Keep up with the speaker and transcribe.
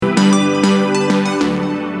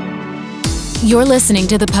You're listening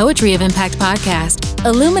to the Poetry of Impact podcast,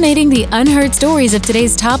 illuminating the unheard stories of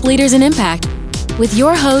today's top leaders in impact, with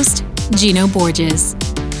your host, Gino Borges.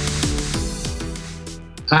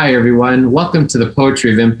 Hi, everyone. Welcome to the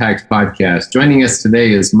Poetry of Impact podcast. Joining us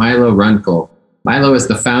today is Milo Runkel. Milo is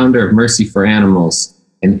the founder of Mercy for Animals,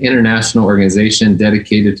 an international organization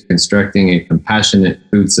dedicated to constructing a compassionate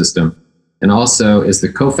food system, and also is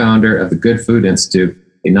the co-founder of the Good Food Institute,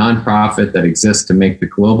 a nonprofit that exists to make the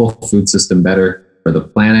global food system better for the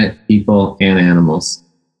planet, people, and animals.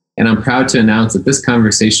 And I'm proud to announce that this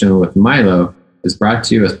conversation with Milo is brought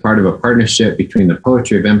to you as part of a partnership between the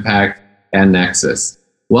Poetry of Impact and Nexus.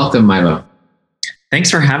 Welcome, Milo.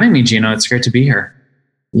 Thanks for having me, Gino. It's great to be here.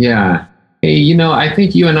 Yeah. Hey, I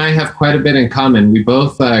think you and I have quite a bit in common. We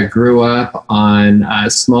both grew up on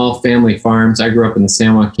small family farms. I grew up in the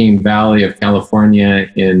San Joaquin Valley of California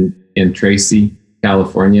in Tracy,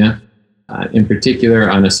 California, in particular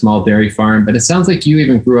on a small dairy farm. But it sounds like you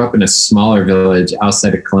even grew up in a smaller village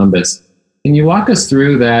outside of Columbus. Can you walk us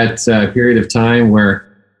through that period of time where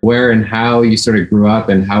and how you sort of grew up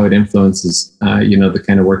and how it influences, the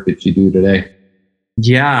kind of work that you do today?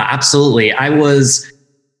 Yeah, absolutely. I was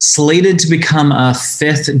slated to become a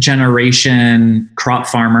fifth generation crop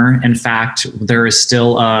farmer. In fact, there is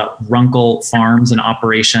still a Runkel Farms in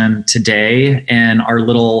operation today in our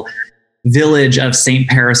little village of St.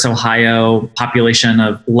 Paris, Ohio, population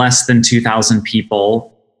of less than 2,000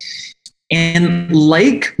 people. And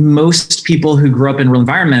like most people who grew up in rural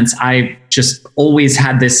environments, I just always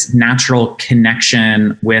had this natural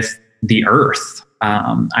connection with the earth.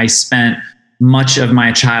 I spent much of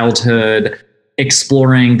my childhood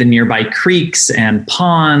exploring the nearby creeks and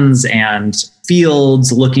ponds and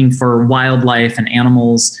fields, looking for wildlife and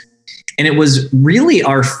animals. And it was really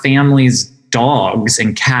our family's dogs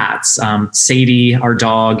and cats, Sadie, our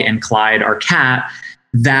dog, and Clyde, our cat,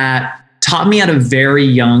 that taught me at a very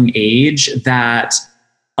young age that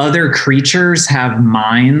other creatures have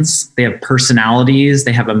minds, they have personalities,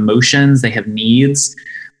 they have emotions, they have needs,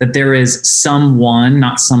 that there is someone,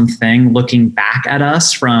 not something, looking back at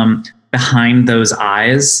us from behind those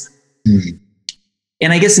eyes. Mm-hmm.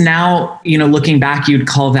 And I guess now, looking back, you'd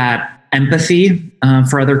call that empathy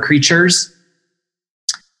for other creatures.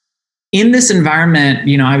 In this environment,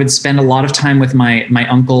 I would spend a lot of time with my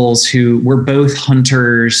uncles who were both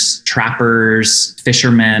hunters, trappers,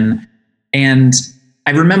 fishermen. And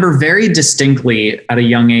I remember very distinctly at a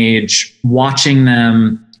young age watching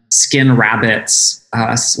them skin rabbits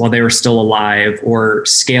while they were still alive, or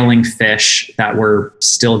scaling fish that were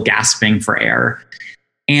still gasping for air.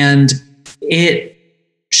 And it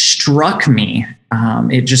struck me.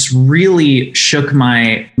 It just really shook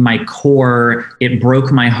my core. It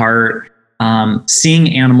broke my heart,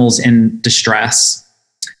 seeing animals in distress.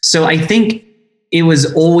 So I think it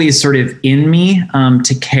was always sort of in me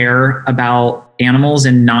to care about animals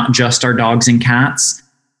and not just our dogs and cats.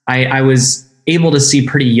 I was able to see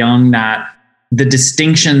pretty young that the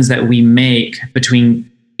distinctions that we make between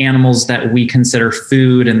animals that we consider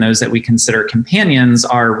food and those that we consider companions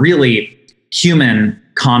are really human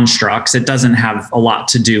constructs. It doesn't have a lot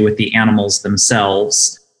to do with the animals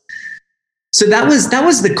themselves. So that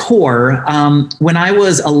was the core. When I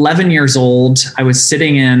was 11 years old, I was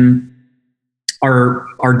sitting in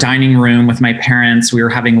our dining room with my parents. We were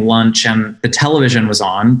having lunch and the television was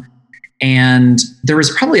on. And there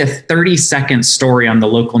was probably a 30-second story on the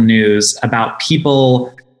local news about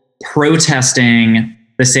people protesting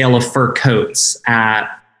the sale of fur coats at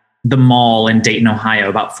the mall in Dayton, Ohio,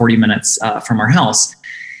 about 40 minutes from our house.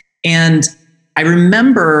 And I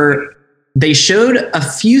remember they showed a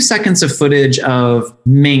few seconds of footage of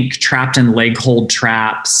mink trapped in leg hold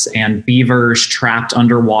traps and beavers trapped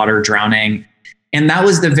underwater drowning. And that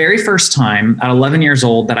was the very first time at 11 years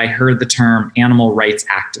old that I heard the term animal rights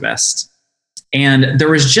activist. And there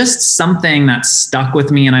was just something that stuck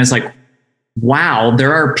with me. And I was like, wow,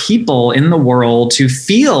 there are people in the world who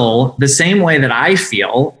feel the same way that I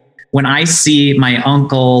feel when I see my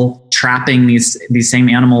uncle trapping these same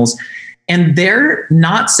animals. And they're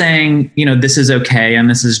not saying, this is okay and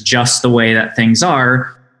this is just the way that things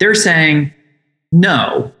are. They're saying,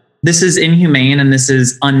 no, this is inhumane and this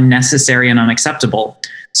is unnecessary and unacceptable.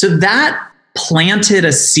 So that planted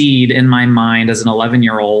a seed in my mind as an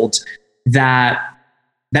 11-year-old that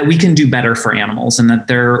we can do better for animals, and that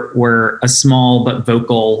there were a small but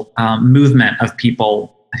vocal movement of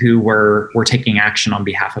people who were taking action on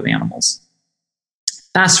behalf of animals.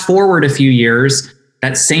 Fast forward a few years,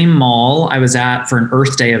 that same mall I was at for an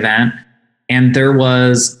Earth Day event, and there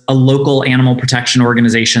was a local animal protection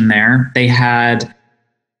organization there. They had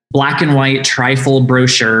black and white trifold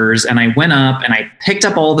brochures. And I went up and I picked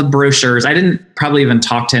up all the brochures. I didn't probably even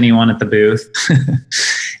talk to anyone at the booth.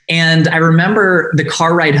 And I remember the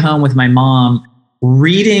car ride home with my mom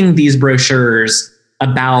reading these brochures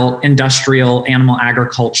about industrial animal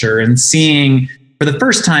agriculture and seeing for the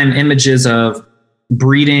first time images of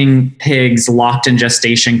breeding pigs locked in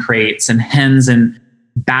gestation crates and hens in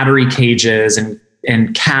battery cages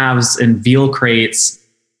and calves in veal crates.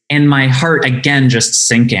 And my heart again just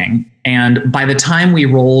sinking. And by the time we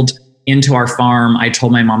rolled into our farm, I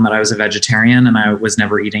told my mom that I was a vegetarian and I was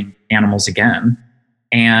never eating animals again.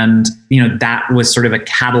 And, that was sort of a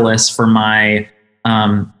catalyst for my,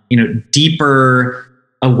 deeper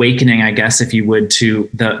awakening, I guess, if you would, to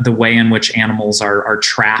the way in which animals are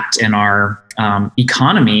trapped in our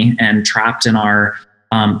economy and trapped in our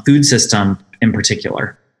food system in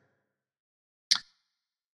particular.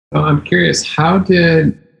 Well, I'm curious, how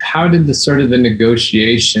did the sort of the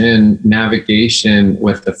navigation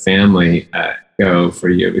with the family go for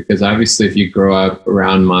you? Because obviously if you grow up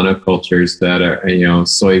around monocultures that are,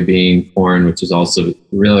 soybean, corn, which is also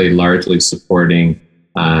really largely supporting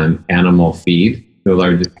animal feed to a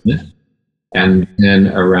large extent, and then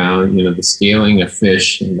around, the scaling of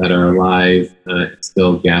fish that are alive,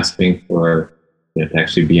 still gasping for to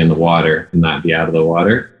actually be in the water and not be out of the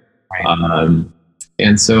water. Right.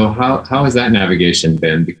 And so how has that navigation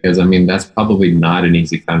been? Because, that's probably not an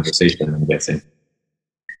easy conversation, I'm guessing.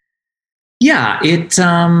 Yeah, it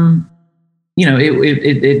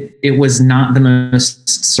was not the most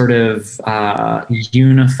sort of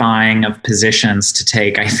unifying of positions to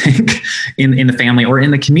take, I think, in the family or in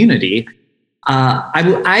the community.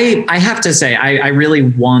 I have to say, I really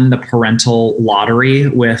won the parental lottery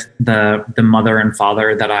with the mother and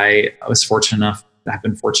father that I've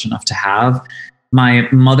been fortunate enough to have. My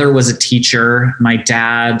mother was a teacher. My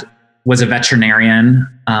dad was a veterinarian,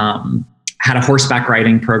 had a horseback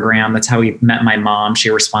riding program. That's how he met my mom. She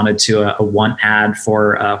responded to a want ad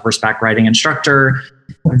for a horseback riding instructor.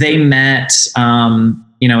 They met,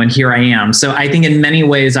 and here I am. So I think in many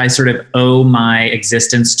ways I sort of owe my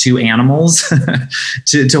existence to animals,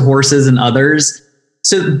 to horses and others.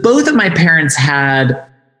 So both of my parents had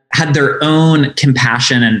their own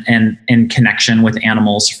compassion and connection with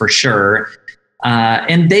animals for sure.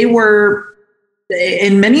 And they were,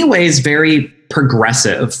 in many ways, very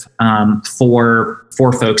progressive for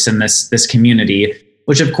folks in this community,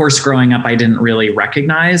 which, of course, growing up, I didn't really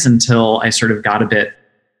recognize until I sort of got a bit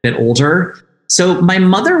older. So my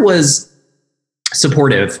mother was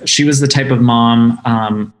supportive. She was the type of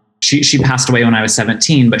mom. She passed away when I was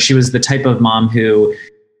 17, but she was the type of mom who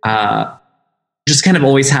just kind of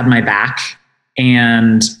always had my back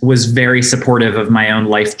and was very supportive of my own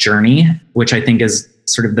life journey, which I think is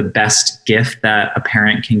sort of the best gift that a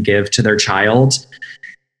parent can give to their child.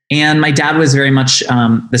 And my dad was very much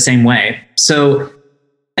the same way. So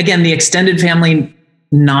again, the extended family,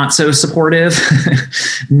 not so supportive,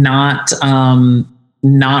 not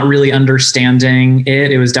really understanding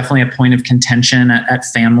it. It was definitely a point of contention at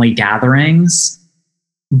family gatherings.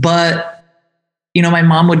 But my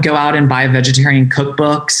mom would go out and buy vegetarian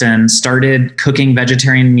cookbooks and started cooking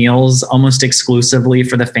vegetarian meals almost exclusively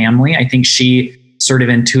for the family. I think she sort of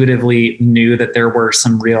intuitively knew that there were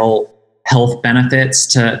some real health benefits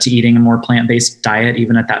to eating a more plant-based diet,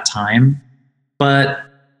 even at that time. But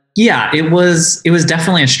yeah, it was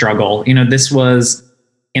definitely a struggle. This was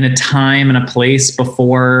in a time and a place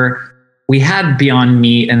before we had Beyond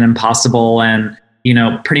Meat and Impossible, and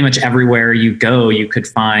pretty much everywhere you go, you can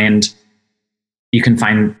find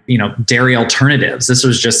dairy alternatives. This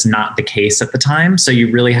was just not the case at the time. So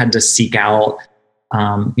you really had to seek out,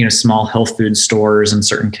 small health food stores in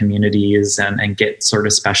certain communities and get sort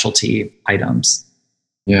of specialty items.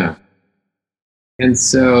 Yeah. And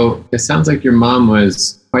so it sounds like your mom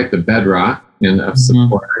was quite the bedrock of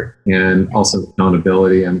support and also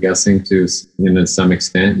accountability, I'm guessing, to some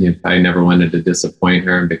extent. You probably never wanted to disappoint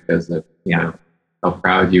her because of how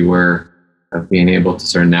proud you were of being able to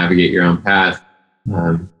sort of navigate your own path.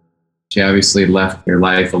 She obviously left your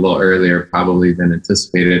life a little earlier probably than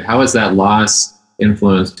anticipated. How has that loss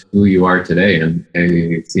influenced who you are today and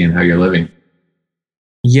seeing how you're living?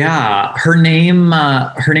 Yeah, her name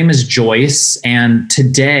is Joyce, and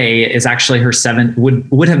today is actually her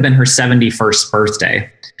would have been her 71st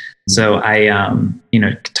birthday. So I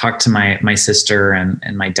talked to my sister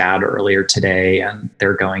and my dad earlier today, and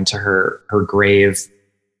they're going to her grave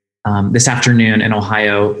this afternoon in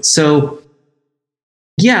Ohio. So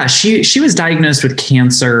yeah, she was diagnosed with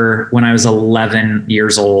cancer when I was 11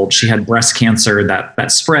 years old. She had breast cancer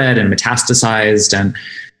that spread and metastasized and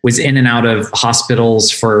was in and out of hospitals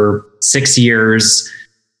for 6 years.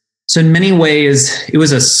 So in many ways, it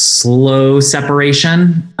was a slow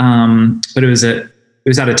separation, but it was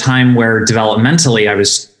at a time where developmentally I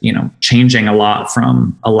was, changing a lot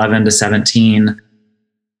from 11 to 17.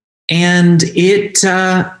 And it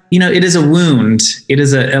is a wound. It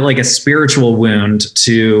is like a spiritual wound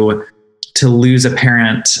to lose a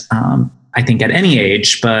parent, I think at any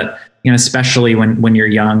age, but, especially when you're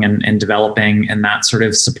young and developing, and that sort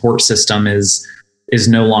of support system is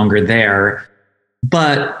no longer there.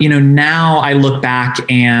 But, now I look back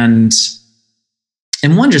and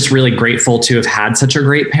one, just really grateful to have had such a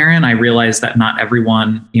great parent. I realize that not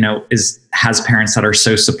everyone, has parents that are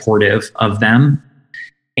so supportive of them.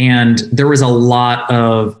 And there was a lot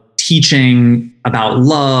of teaching about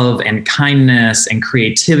love and kindness and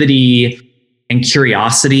creativity and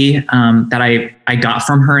curiosity that I got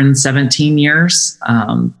from her in 17 years.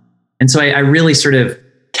 And so I really sort of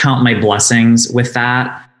count my blessings with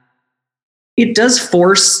that. It does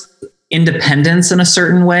force independence in a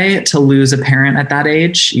certain way to lose a parent at that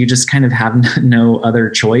age. You just kind of have no other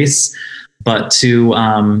choice but to,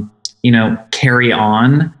 carry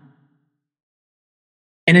on.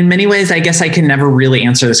 And in many ways, I guess I can never really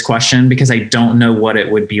answer this question because I don't know what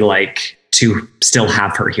it would be like to still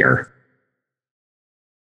have her here.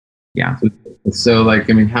 Yeah. So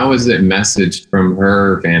how was it messaged from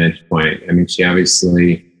her vantage point? I mean, she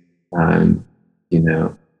obviously,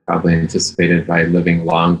 probably anticipated by living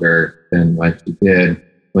longer than what she did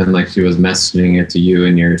when she was messaging it to you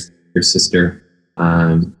and your sister,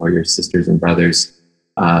 or your sisters and brothers.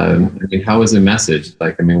 How was it messaged?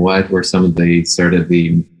 What were some of the sort of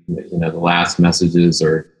the last messages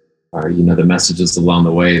or the messages along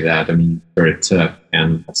the way that, sort of took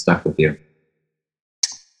and stuck with you?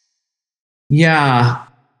 Yeah,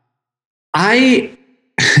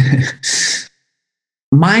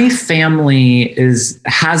 my family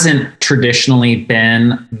hasn't traditionally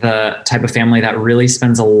been the type of family that really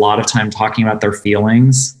spends a lot of time talking about their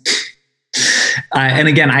feelings. And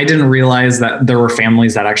again, I didn't realize that there were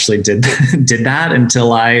families that actually did that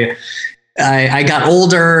until I got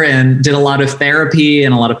older and did a lot of therapy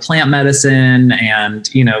and a lot of plant medicine and,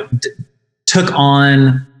 took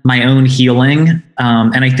on my own healing.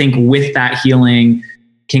 And I think with that healing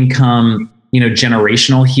can come,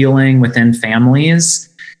 generational healing within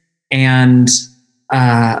families. And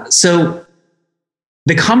so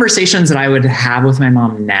the conversations that I would have with my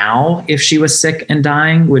mom now, if she was sick and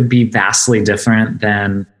dying, would be vastly different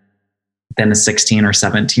than a 16 or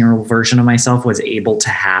 17-year-old version of myself was able to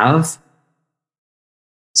have.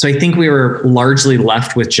 So I think we were largely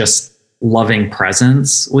left with just loving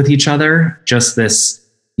presence with each other, just this,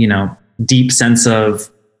 deep sense of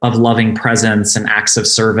loving presence and acts of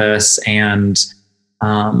service and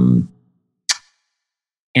honestly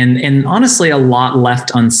a lot left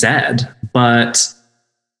unsaid, but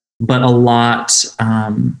a lot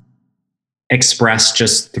expressed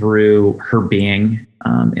just through her being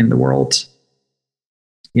in the world.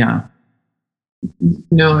 Yeah.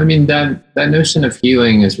 That notion of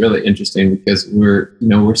healing is really interesting because we're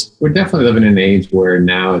definitely living in an age where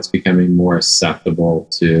now it's becoming more acceptable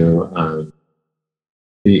to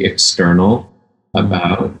be external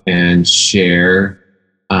about and share,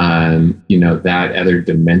 that other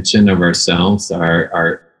dimension of ourselves,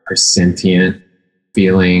 our sentient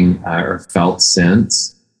feeling or felt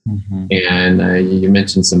sense. Mm-hmm. And you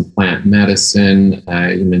mentioned some plant medicine,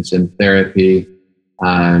 you mentioned therapy.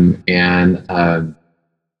 Can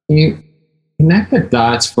you connect the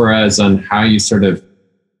dots for us on how you sort of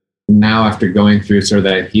now, after going through sort of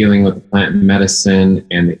that healing with the plant medicine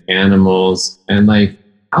and the animals, and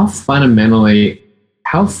how fundamental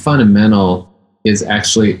is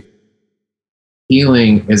actually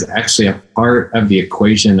healing is actually a part of the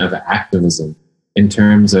equation of activism in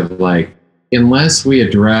terms of unless we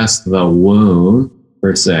address the wound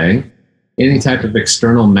per se, any type of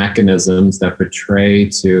external mechanisms that portray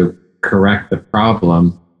to correct the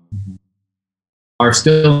problem are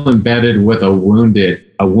still embedded with a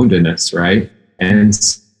woundedness, right? And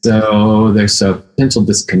so there's a potential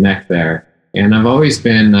disconnect there. And I've always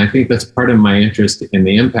been, I think that's part of my interest in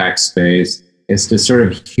the impact space, is to sort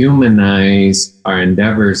of humanize our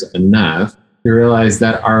endeavors enough to realize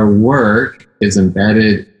that our work is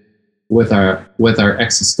embedded with our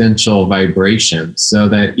existential vibration, so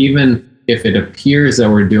that even if it appears that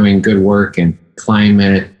we're doing good work in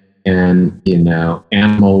climate and,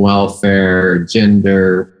 animal welfare,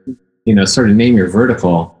 gender, sort of name your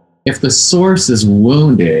vertical, if the source is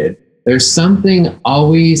wounded, there's something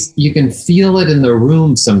always, you can feel it in the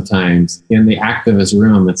room sometimes, in the activist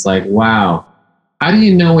room. It's wow, how do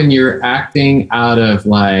you know when you're acting out of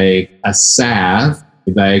a salve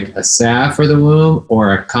like a salve for the wound,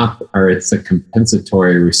 or or it's a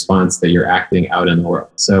compensatory response that you're acting out in the world?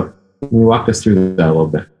 So can you walk us through that a little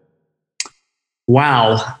bit?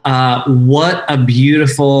 Wow. What a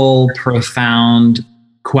beautiful, profound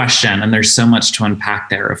question. And there's so much to unpack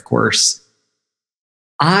there, of course.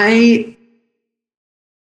 I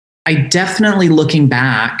definitely, looking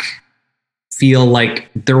back, feel like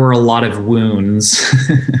there were a lot of wounds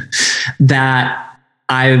that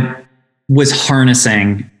I was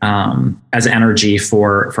harnessing as energy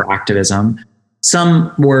for activism.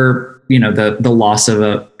 Some were, the loss of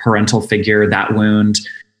a parental figure, that wound.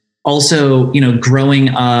 Also, growing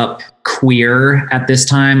up queer at this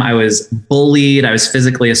time, I was bullied, I was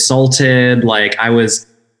physically assaulted, like I was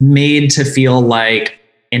made to feel like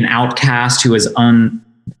an outcast who was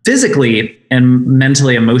physically and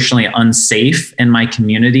mentally, emotionally unsafe in my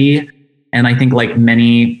community. And I think like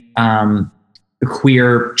many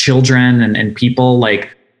queer children and people,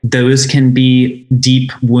 like those can be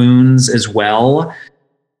deep wounds as well.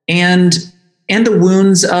 And the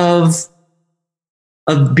wounds of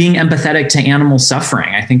being empathetic to animal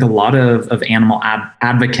suffering. I think a lot of animal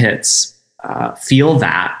advocates feel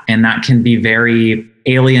that, and that can be very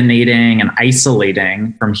alienating and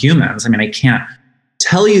isolating from humans. I mean, I can't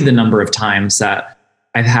tell you the number of times that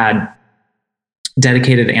I've had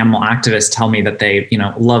dedicated animal activists tell me that they,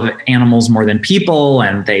 love animals more than people,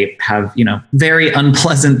 and they have, very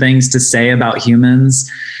unpleasant things to say about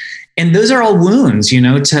humans. And those are all wounds,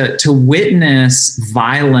 to witness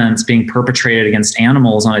violence being perpetrated against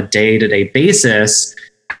animals on a day-to-day basis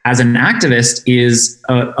as an activist is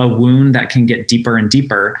a wound that can get deeper and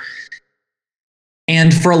deeper.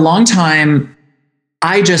 And for a long time,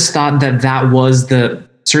 I just thought that was the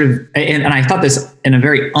sort of, and I thought this in a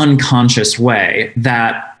very unconscious way,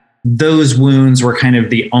 that those wounds were kind of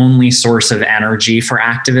the only source of energy for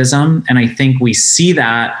activism. And I think we see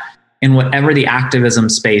that in whatever the activism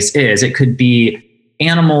space is. It could be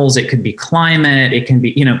animals, it could be climate, it can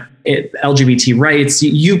be, LGBT rights.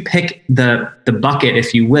 You pick the bucket,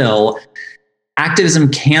 if you will.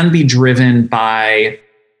 Activism can be driven by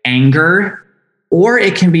anger, or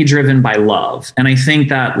it can be driven by love. And I think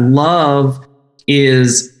that love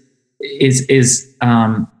is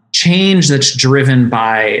change that's driven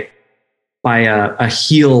by a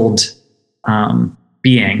healed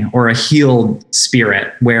being or a healed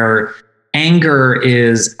spirit, where anger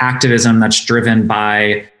is activism that's driven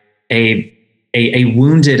by a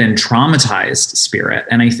wounded and traumatized spirit.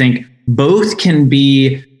 And I think both can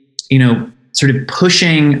be, sort of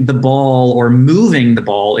pushing the ball or moving the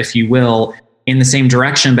ball, if you will, in the same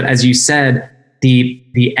direction. But as you said,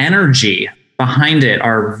 the energy behind it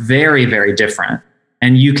are very, very different.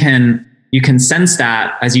 And you can sense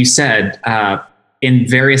that, as you said, in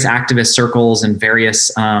various activist circles and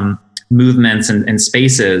various movements and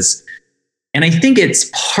spaces. And I think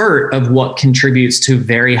it's part of what contributes to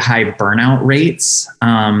very high burnout rates,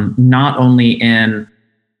 not only in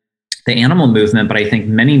the animal movement, but I think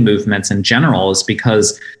many movements in general, is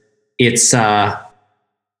because it's, how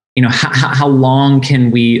long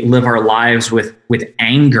can we live our lives with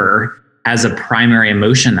anger as a primary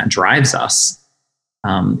emotion that drives us?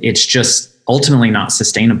 It's just ultimately not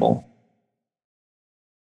sustainable.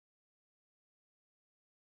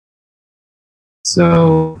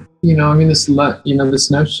 So, this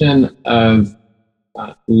notion of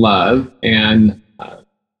love, and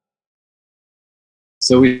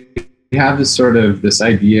so we have this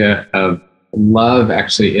idea of love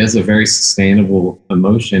actually is a very sustainable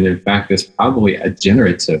emotion. In fact, it's probably a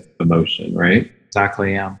generative emotion, right?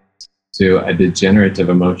 Exactly, yeah. To a degenerative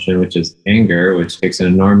emotion, which is anger, which takes an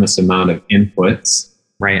enormous amount of inputs,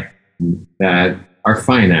 right, that are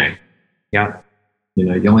finite. Yeah.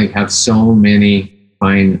 You only have so many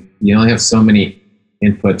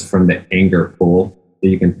inputs from the anger pool that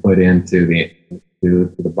you can put into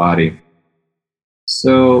the body.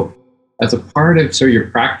 So as a part of your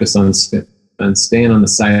practice on staying on the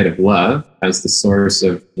side of love as the source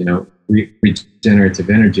of, regenerative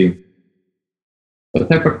energy, what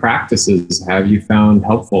type of practices have you found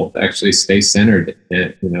helpful to actually stay centered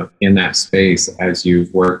in that space as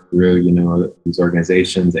you've worked through, these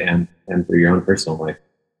organizations and through your own personal life?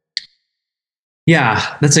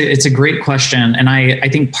 Yeah, it's a great question. And I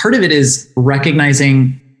think part of it is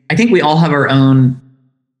recognizing, I think we all have our own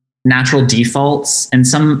natural defaults, and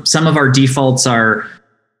some of our defaults are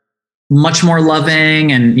much more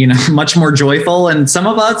loving and, much more joyful. And some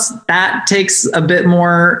of us, that takes a bit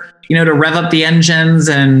more, to rev up the engines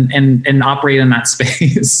and operate in that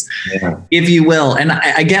space, yeah, if you will. And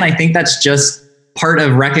I think that's just part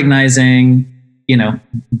of recognizing,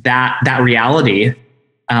 that reality.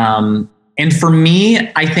 And for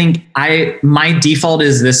me, I think my default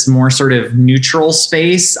is this more sort of neutral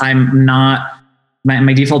space. I'm not,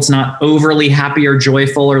 my default's not overly happy or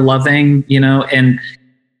joyful or loving, and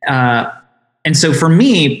so for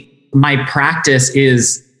me, my practice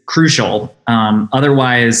is crucial.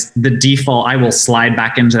 Otherwise the default, I will slide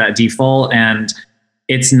back into that default, and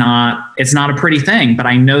it's not a pretty thing, but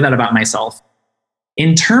I know that about myself.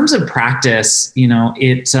 In terms of practice,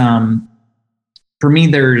 for me,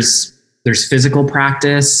 there's physical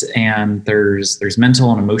practice and there's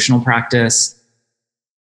mental and emotional practice.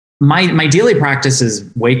 My daily practice is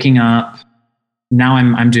waking up. Now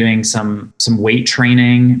I'm doing some weight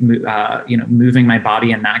training, moving my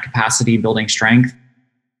body in that capacity, building strength.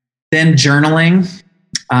 Then journaling,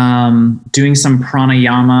 doing some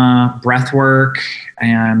pranayama, breath work,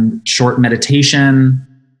 and short meditation,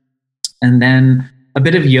 and then a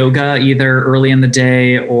bit of yoga, either early in the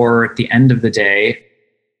day or at the end of the day.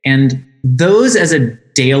 And those as a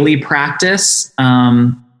daily practice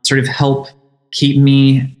sort of help keep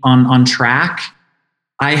me on track.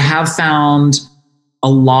 I have found a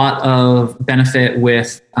lot of benefit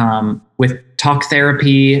with talk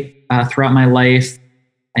therapy throughout my life.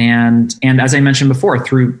 And as I mentioned before,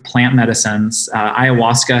 through plant medicines,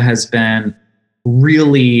 ayahuasca has been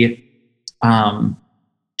really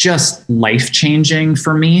just life-changing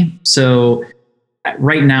for me. So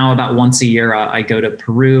right now, about once a year, I go to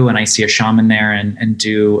Peru and I see a shaman there and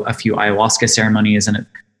do a few ayahuasca ceremonies. And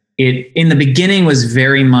it in the beginning was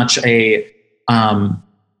very much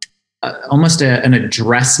almost an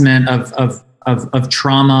addressment of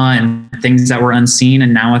trauma and things that were unseen.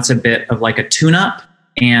 And now it's a bit of like a tune-up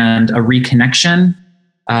and a reconnection,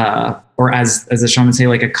 or as the shaman say,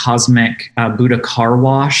 like a cosmic Buddha car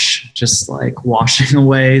wash, just like washing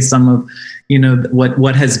away some of,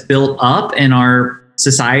 what has built up in our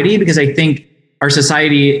society. Because I think our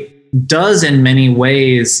society does in many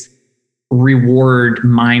ways reward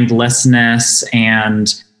mindlessness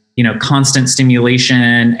and, constant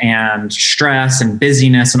stimulation and stress and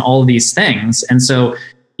busyness and all of these things. And so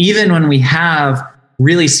even when we have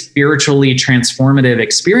really spiritually transformative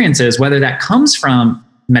experiences, whether that comes from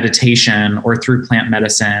meditation or through plant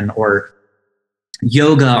medicine or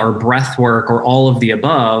yoga or breath work or all of the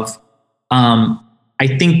above, I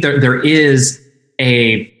think that there is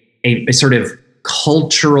a sort of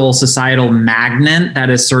cultural societal magnet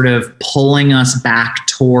that is sort of pulling us back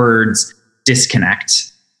towards disconnect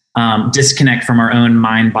from our own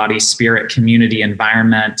mind, body, spirit, community,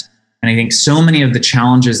 environment. And I think so many of the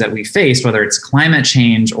challenges that we face, whether it's climate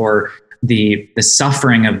change or the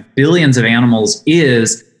suffering of billions of animals,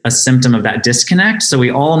 is a symptom of that disconnect. So we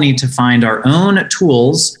all need to find our own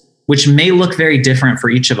tools, which may look very different for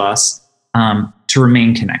each of us, to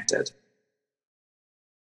remain connected.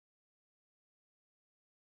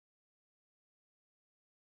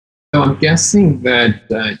 So I'm guessing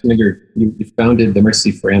that you founded the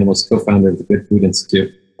Mercy for Animals, co-founder of the Good Food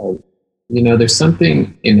Institute. There's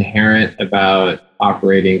something inherent about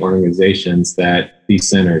operating organizations that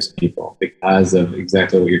decenters people because of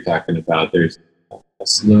exactly what you're talking about. There's a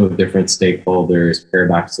slew of different stakeholders,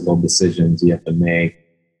 paradoxical decisions you have to make.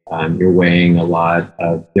 You're weighing a lot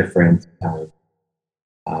of different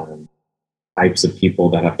types of people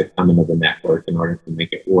that have to come into the network in order to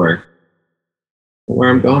make it work. Where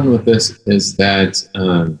I'm going with this is that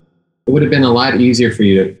it would have been a lot easier for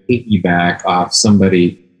you to piggyback off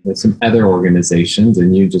somebody with some other organizations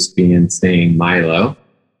and you just staying Milo,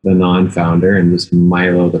 the non-founder, and just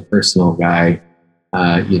Milo, the personal guy,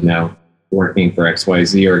 working for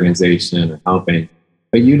XYZ organization or helping.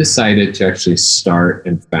 But you decided to actually start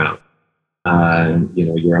and found,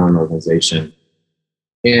 your own organization.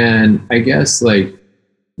 And I guess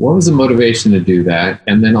what was the motivation to do that?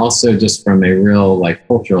 And then also just from a real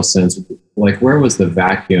cultural sense, where was the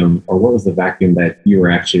vacuum, or what was the vacuum that you were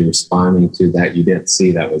actually responding to that you didn't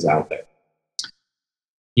see that was out there?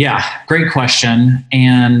 Yeah, great question.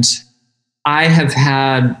 And I have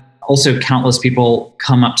had also countless people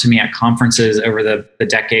come up to me at conferences over the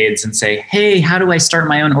decades and say, hey, how do I start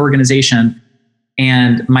my own organization?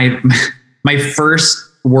 And my first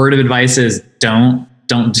word of advice is don't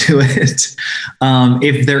do it.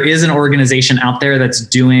 If there is an organization out there that's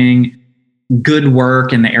doing good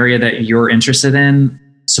work in the area that you're interested in,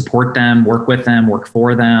 support them, work with them, work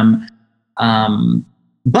for them.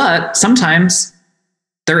 But sometimes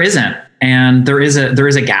there isn't, and there is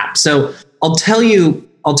a gap. So I'll tell you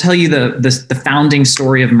the founding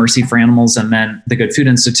story of Mercy for Animals and then the Good Food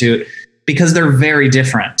Institute, because they're very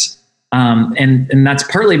different. And that's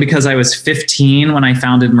partly because I was 15 when I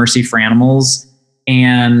founded Mercy for Animals.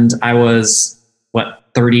 And I was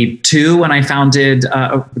 32 when I co-founded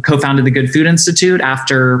the Good Food Institute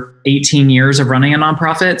after 18 years of running a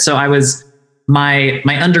nonprofit. So my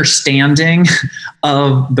understanding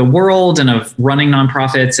of the world and of running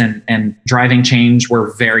nonprofits and driving change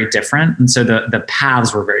were very different. And so the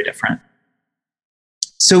paths were very different.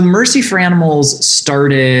 So Mercy for Animals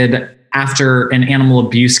started after an animal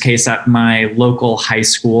abuse case at my local high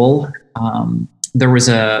school. There was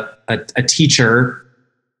a teacher,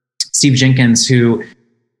 Steve Jenkins, who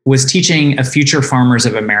was teaching a Future Farmers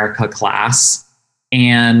of America class.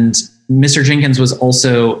 And Mr. Jenkins was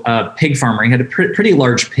also a pig farmer. He had a pretty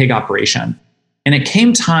large pig operation. And it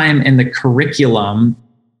came time in the curriculum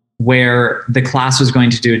where the class was going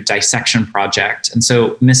to do a dissection project. And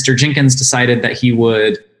so Mr. Jenkins decided that he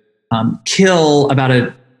would kill about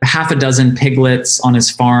a half a dozen piglets on his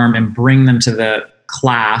farm and bring them to the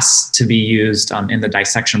class to be used in the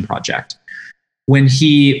dissection project. When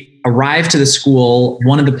he arrived to the school,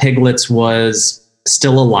 one of the piglets was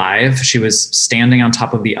still alive. She was standing on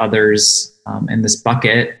top of the others in this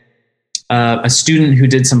bucket. A student who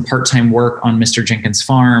did some part-time work on Mr. Jenkins'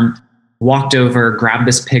 farm walked over, grabbed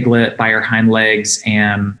this piglet by her hind legs,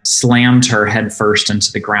 and slammed her head first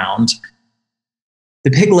into the ground.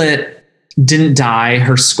 The piglet didn't die.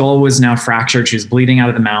 Her skull was now fractured. She was bleeding out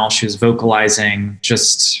of the mouth. She was vocalizing,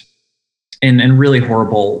 just in really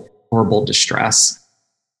horrible distress.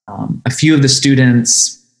 A few of the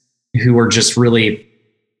students who were just really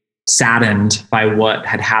saddened by what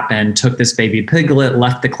had happened took this baby piglet,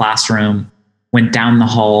 left the classroom, went down the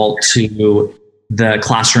hall to the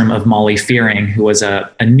classroom of Molly Fearing, who was a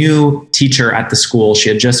new teacher at the school. She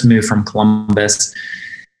had just moved from Columbus.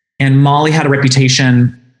 And Molly had a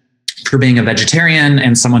reputation for being a vegetarian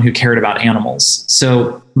and someone who cared about animals.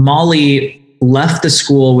 So Molly left the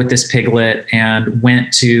school with this piglet and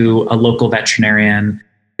went to a local veterinarian.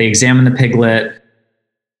 They examined the piglet,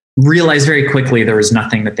 realized very quickly there was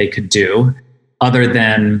nothing that they could do other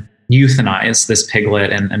than euthanize this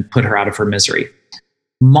piglet and put her out of her misery.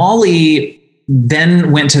 Molly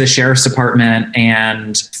then went to the sheriff's department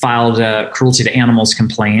and filed a cruelty to animals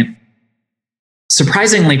complaint.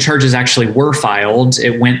 Surprisingly, charges actually were filed.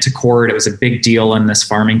 It went to court. It was a big deal in this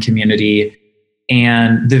farming community.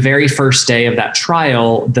 And the very first day of that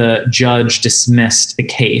trial, the judge dismissed the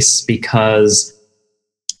case because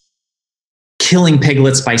killing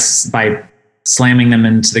piglets by slamming them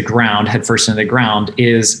into the ground, headfirst into the ground,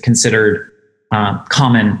 is considered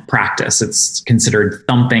common practice. It's considered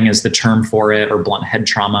thumping is the term for it, or blunt head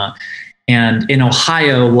trauma. And in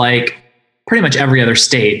Ohio, like pretty much every other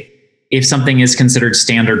state, if something is considered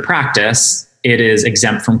standard practice, it is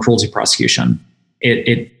exempt from cruelty prosecution.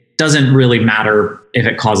 It doesn't really matter if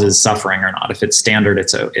it causes suffering or not. If it's standard,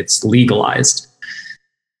 it's legalized.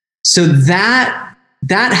 So that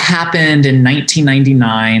happened in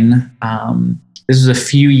 1999. This was a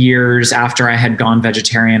few years after I had gone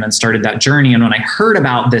vegetarian and started that journey. And when I heard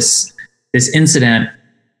about this incident,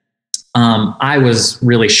 I was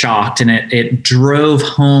really shocked, and it drove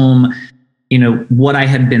home, what I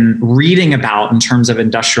had been reading about in terms of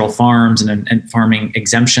industrial farms and farming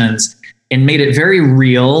exemptions, and made it very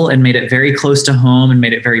real and made it very close to home and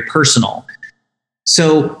made it very personal.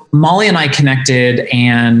 So Molly and I connected,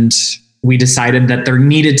 and we decided that there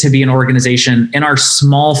needed to be an organization in our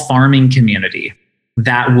small farming community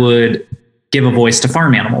that would give a voice to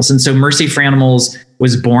farm animals. And so Mercy for Animals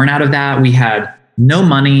was born out of that. We had no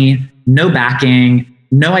money, no backing,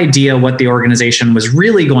 no idea what the organization was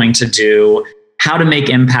really going to do, how to make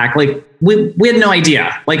impact. Like we had no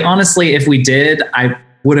idea. Like, honestly, if we did, I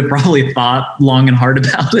would have probably thought long and hard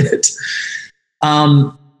about it.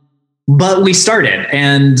 But we started,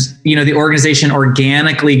 and the organization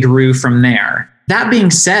organically grew from there. That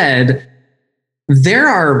being said, there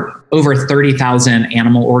are over 30,000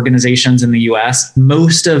 animal organizations in the US.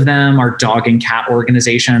 Most of them are dog and cat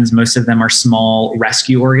organizations. Most of them are small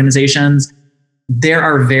rescue organizations. There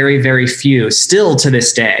are very, very few still to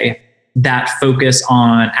this day that focus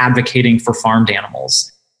on advocating for farmed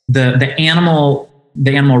animals. The animal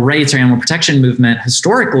rights or animal protection movement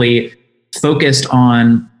historically focused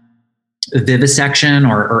on vivisection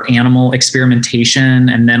or animal experimentation,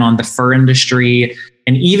 and then on the fur industry.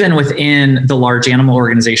 And even within the large animal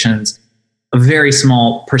organizations, a very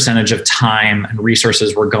small percentage of time and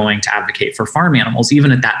resources were going to advocate for farm animals,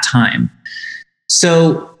 even at that time.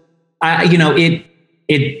 So,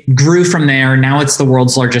 it grew from there. Now it's the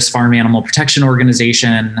world's largest farm animal protection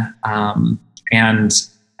organization, and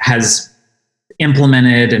has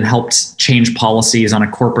implemented and helped change policies on a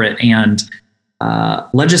corporate and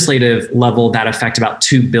legislative level that affect about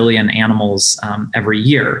 2 billion animals every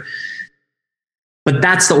year. But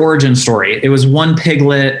that's the origin story. It was one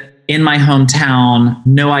piglet in my hometown,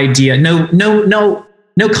 no idea, no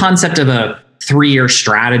concept of a 3-year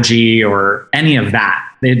strategy or any of that.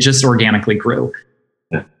 It just organically grew.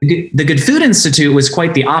 Yeah. The Good Food Institute was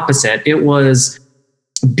quite the opposite. It was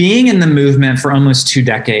being in the movement for almost 2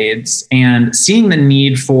 decades and seeing the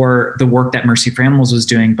need for the work that Mercy for Animals was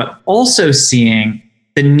doing, but also seeing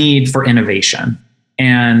the need for innovation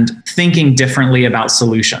and thinking differently about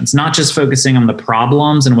solutions, not just focusing on the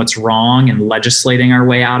problems and what's wrong and legislating our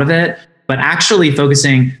way out of it, but actually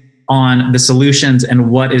focusing on the solutions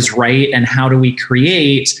and what is right and how do we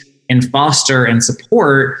create and foster and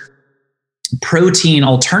support protein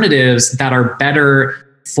alternatives that are better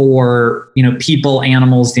for, people,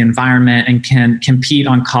 animals, the environment, and can compete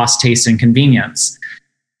on cost, taste, and convenience.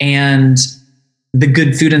 And the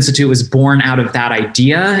Good Food Institute was born out of that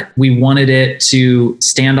idea. We wanted it to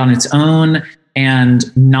stand on its own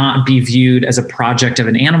and not be viewed as a project of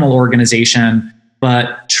an animal organization,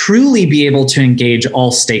 but truly be able to engage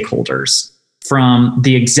all stakeholders, from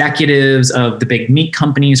the executives of the big meat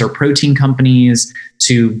companies or protein companies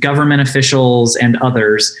to government officials and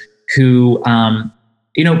others who,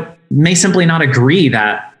 may simply not agree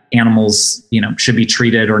that animals, should be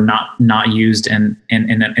treated or not used in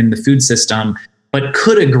the food system, but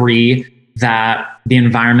could agree that the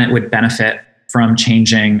environment would benefit from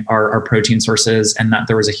changing our protein sources, and that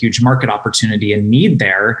there was a huge market opportunity and need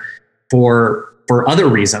there for other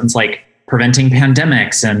reasons, like preventing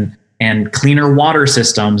pandemics and cleaner water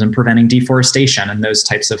systems and preventing deforestation and those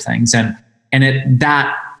types of things. And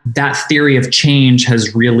that theory of change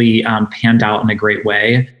has really panned out in a great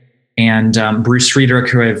way. And Bruce Friedrich,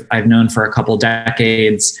 who I've known for a couple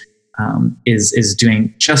decades, is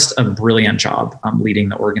doing just a brilliant job leading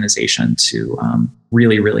the organization to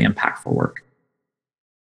really, really impactful work.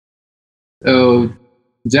 So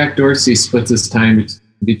Jack Dorsey splits his time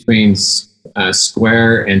between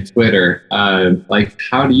Square and Twitter.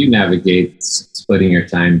 How do you navigate splitting your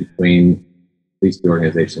time between these two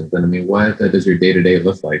organizations? And what does your day-to-day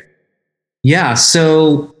look like? Yeah,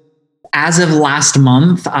 so as of last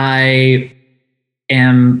month, I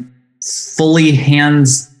am officially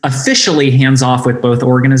hands-off with both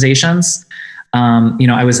organizations.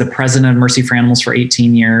 I was the president of Mercy for Animals for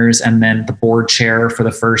 18 years, and then the board chair for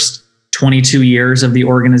the first 22 years of the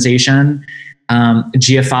organization.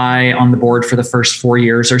 GFI on the board for the first 4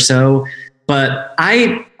 years or so. But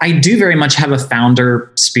I do very much have a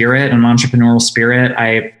founder spirit, an entrepreneurial spirit.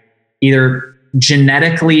 I either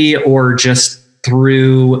genetically or just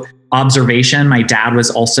through observation. My dad was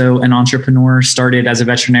also an entrepreneur, started as a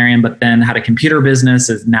veterinarian, but then had a computer business,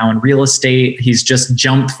 is now in real estate. He's just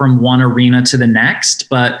jumped from one arena to the next,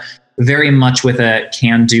 but very much with a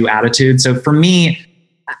can-do attitude. So for me,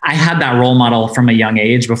 I had that role model from a young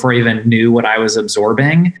age before I even knew what I was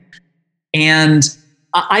absorbing. And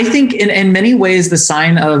I think in many ways, the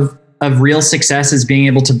sign of real success is being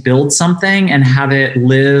able to build something and have it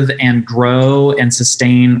live and grow and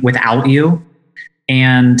sustain without you.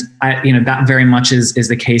 And that very much is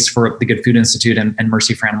the case for the Good Food Institute and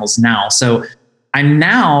Mercy for Animals now. So I'm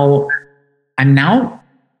now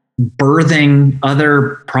birthing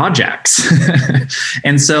other projects.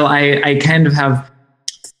 And so I kind of have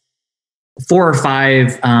 4 or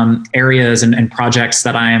 5 areas and projects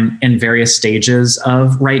that I am in various stages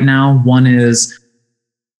of right now. One is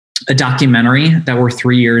a documentary that we're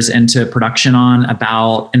 3 years into production on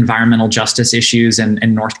about environmental justice issues in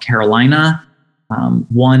North Carolina.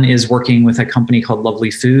 One is working with a company called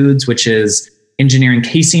Lovely Foods, which is engineering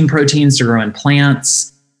casein proteins to grow in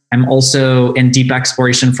plants. I'm also in deep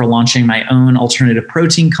exploration for launching my own alternative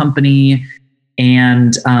protein company.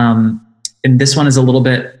 And this one is a little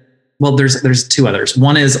bit, well, there's 2 others.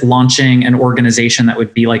 One is launching an organization that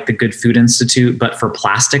would be like the Good Food Institute, but for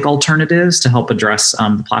plastic alternatives to help address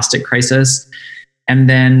the plastic crisis. And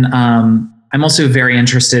then I'm also very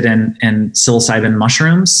interested in psilocybin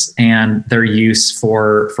mushrooms and their use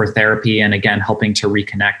for therapy, and again, helping to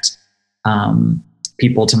reconnect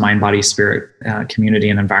people to mind, body, spirit, community,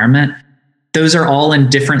 and environment. Those are all in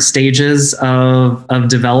different stages of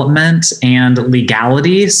development and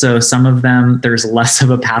legality. So some of them, there's less of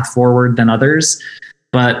a path forward than others.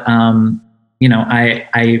 But I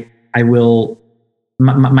will,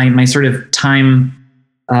 my sort of time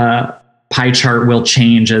pie chart will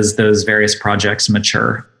change as those various projects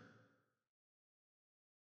mature.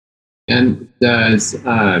 And does you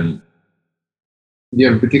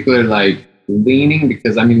have a particular leaning?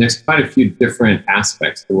 Because there's quite a few different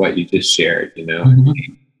aspects to what you just shared, Mm-hmm.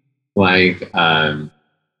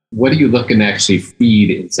 What are you looking to actually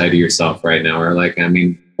feed inside of yourself right now? Or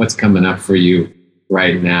what's coming up for you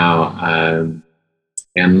right now?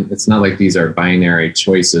 And it's not like these are binary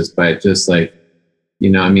choices, but just like,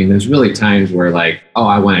 there's really times where like, oh,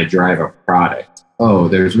 I want to drive a product. Oh,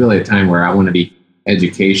 there's really a time where I want to be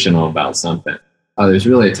educational about something. Oh, there's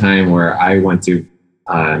really a time where I want to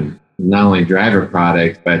not only drive a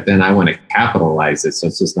product, but then I want to capitalize it. So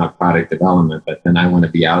it's just not product development, but then I want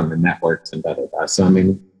to be out in the networks and blah, blah, blah. So,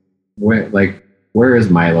 where is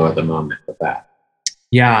Milo at the moment with that?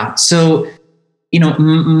 Yeah. So,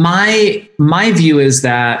 my view is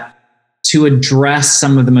that to address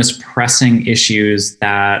some of the most pressing issues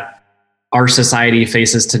that our society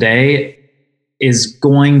faces today is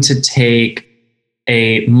going to take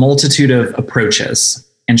a multitude of approaches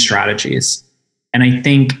and strategies. And I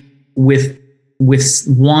think with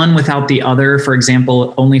one without the other, for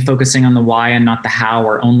example, only focusing on the why and not the how,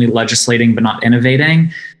 or only legislating but not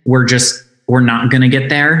innovating, we're not going to get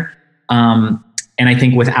there. And I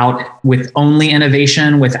think with only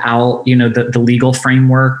innovation, without the legal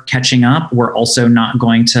framework catching up, we're also not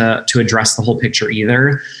going to address the whole picture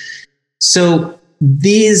either. So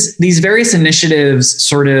these various initiatives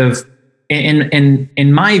sort of,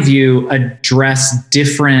 in my view, address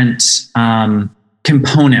different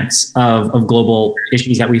components of global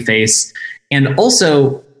issues that we face, and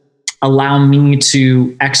also allow me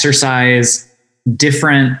to exercise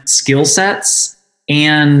different skill sets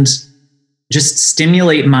and just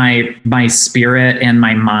stimulate my spirit and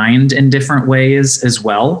my mind in different ways as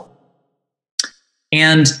well.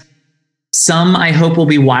 And some I hope will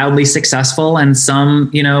be wildly successful, and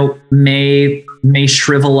some, may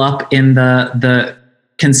shrivel up in the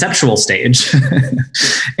conceptual stage.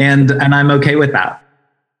 and I'm okay with that.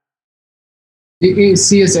 You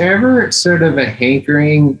see, is there ever sort of a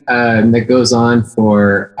hankering that goes on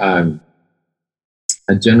for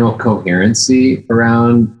a general coherency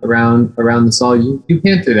around this all? You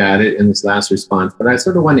hinted at it in this last response, but I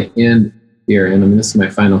sort of want to end here, and this is my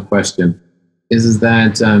final question, is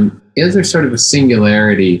that is there sort of a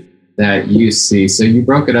singularity that you see? So you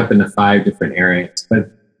broke it up into 5 different areas, but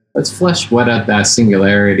let's flesh what that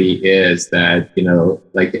singularity is, that,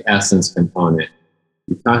 like the essence component.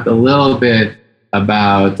 You talked a little bit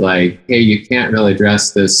about like, hey, you can't really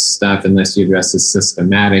address this stuff unless you address it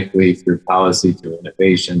systematically through policy, through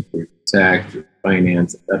innovation, through tech, through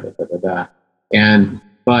finance,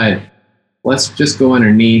 but let's just go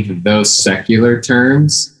underneath those secular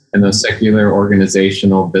terms and those secular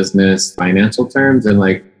organizational, business, financial terms, and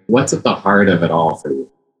like, what's at the heart of it all for you?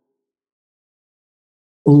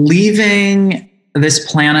 Leaving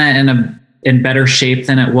this planet in better shape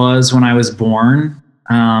than it was when I was born.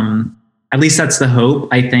 At least that's the hope.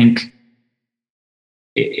 I think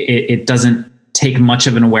it doesn't take much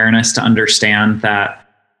of an awareness to understand that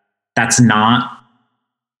that's not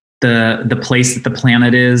the place that the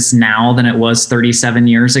planet is now than it was 37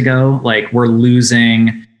 years ago. Like we're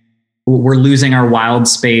losing our wild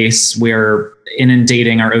space. We're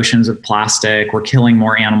inundating our oceans with plastic. We're killing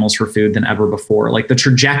more animals for food than ever before. Like the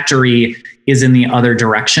trajectory is in the other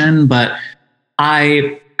direction, but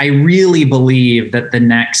I really believe that the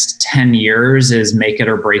next 10 years is make it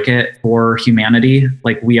or break it for humanity.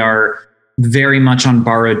 Like we are very much on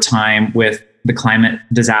borrowed time with the climate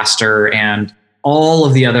disaster and all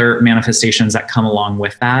of the other manifestations that come along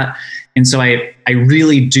with that. And so I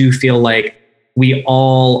really do feel like we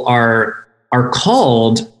all are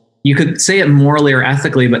called, you could say it morally or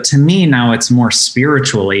ethically, but to me now it's more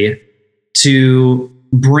spiritually, to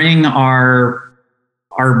bring our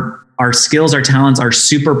skills, our talents, our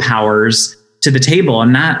superpowers to the table.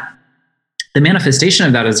 And that the manifestation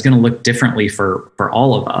of that is going to look differently for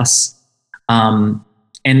all of us. And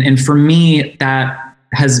for me, that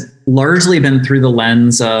has largely been through the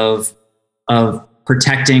lens of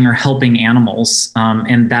protecting or helping animals.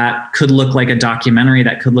 And that could look like a documentary,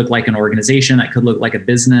 that could look like an organization, that could look like a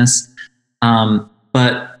business.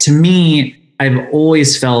 But to me, I've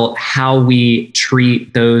always felt how we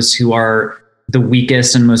treat those who are the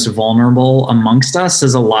weakest and most vulnerable amongst us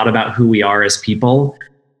is a lot about who we are as people.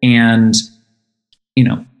 And,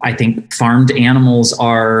 I think farmed animals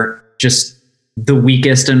are just the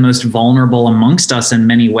weakest and most vulnerable amongst us in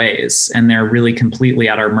many ways, and they're really completely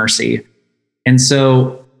at our mercy. And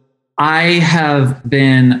so I have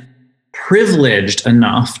been privileged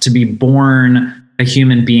enough to be born a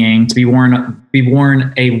human being, to be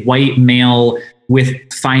born a white male with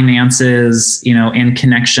finances, and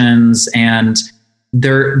connections. And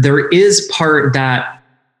there is part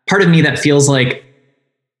of me that feels like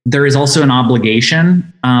there is also an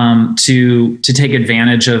obligation to take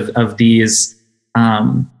advantage of these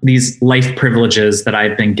life privileges that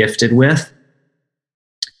I've been gifted with.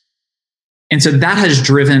 And so that has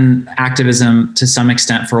driven activism to some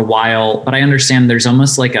extent for a while, but I understand there's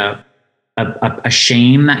almost like a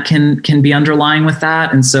shame that can be underlying with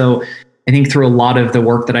that. And so I think through a lot of the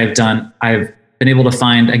work that I've done, I've been able to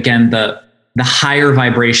find, again, the higher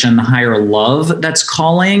vibration, the higher love that's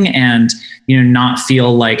calling, and, not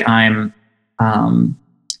feel like I'm,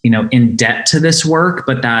 in debt to this work,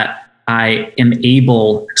 but that I am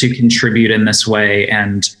able to contribute in this way.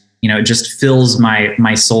 And, it just fills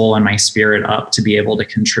my soul and my spirit up to be able to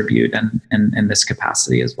contribute in this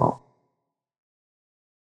capacity as well.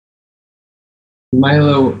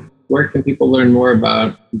 Milo, where can people learn more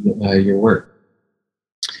about your work?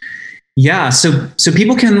 Yeah, so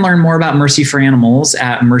people can learn more about Mercy for Animals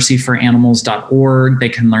at mercyforanimals.org. They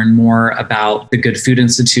can learn more about the Good Food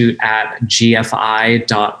Institute at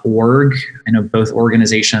gfi.org. I know both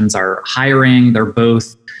organizations are hiring. They're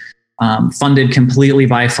both funded completely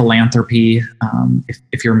by philanthropy.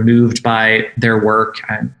 If you're moved by their work,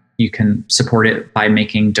 you can support it by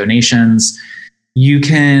making donations. You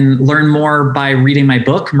can learn more by reading my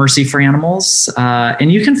book, Mercy for Animals.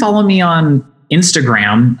 And you can follow me on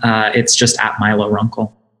Instagram. It's just at Milo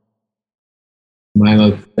Runkle.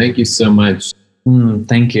 Milo, thank you so much.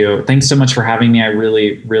 Thank you. Thanks so much for having me. I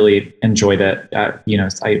really, really enjoyed it.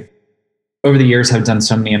 I over the years have done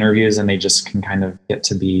so many interviews, and they just can kind of get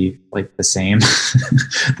to be like the same,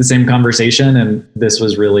 the same conversation. And this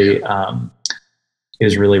was really, it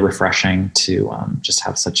was really refreshing to just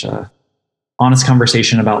have such a honest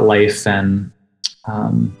conversation about life, and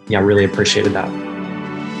really appreciated that.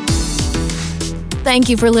 Thank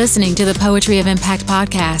you for listening to the Poetry of Impact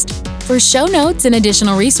podcast. For show notes and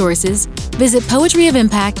additional resources, visit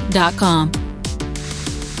poetryofimpact.com.